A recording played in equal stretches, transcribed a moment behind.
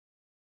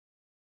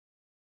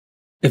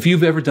If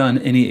you've ever done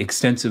any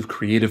extensive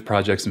creative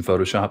projects in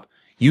Photoshop,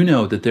 you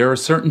know that there are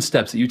certain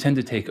steps that you tend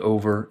to take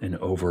over and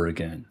over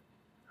again.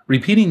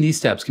 Repeating these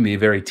steps can be a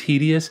very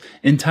tedious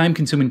and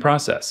time-consuming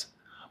process.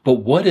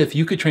 But what if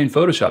you could train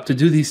Photoshop to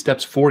do these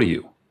steps for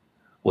you?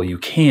 Well, you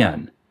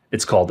can.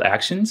 It's called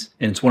Actions,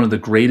 and it's one of the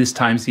greatest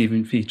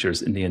time-saving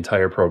features in the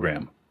entire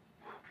program.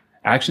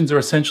 Actions are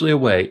essentially a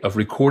way of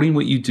recording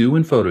what you do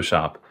in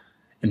Photoshop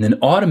and then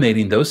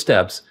automating those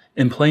steps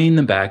and playing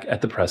them back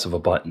at the press of a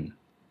button.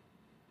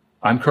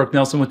 I'm Kirk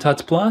Nelson with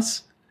Tuts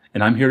Plus,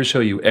 and I'm here to show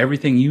you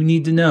everything you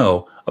need to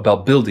know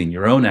about building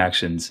your own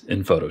actions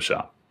in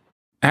Photoshop.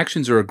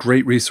 Actions are a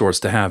great resource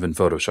to have in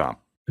Photoshop.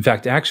 In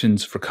fact,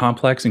 actions for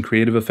complex and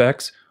creative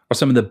effects are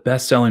some of the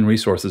best-selling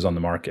resources on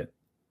the market.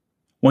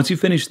 Once you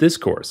finish this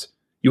course,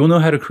 you will know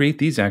how to create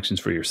these actions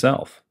for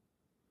yourself.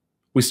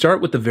 We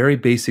start with the very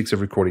basics of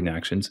recording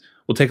actions.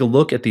 We'll take a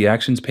look at the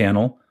Actions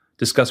panel,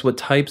 discuss what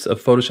types of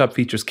Photoshop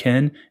features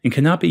can and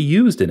cannot be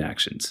used in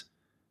actions.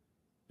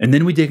 And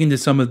then we dig into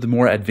some of the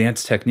more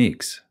advanced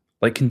techniques,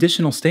 like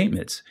conditional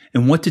statements,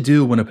 and what to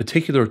do when a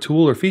particular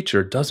tool or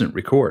feature doesn't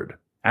record.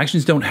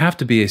 Actions don't have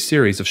to be a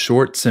series of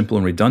short, simple,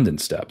 and redundant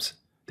steps.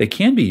 They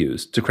can be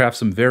used to craft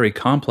some very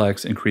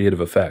complex and creative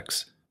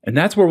effects. And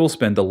that's where we'll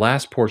spend the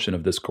last portion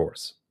of this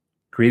course,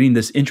 creating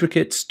this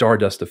intricate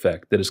stardust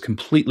effect that is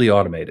completely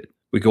automated.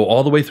 We go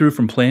all the way through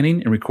from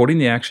planning and recording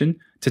the action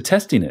to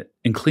testing it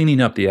and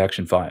cleaning up the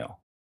action file.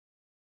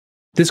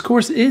 This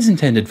course is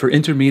intended for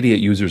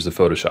intermediate users of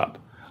Photoshop.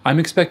 I'm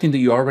expecting that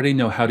you already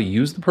know how to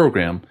use the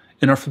program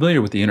and are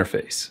familiar with the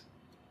interface.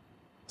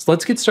 So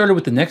let's get started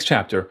with the next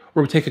chapter,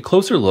 where we take a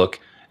closer look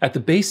at the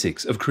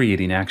basics of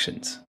creating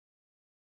actions.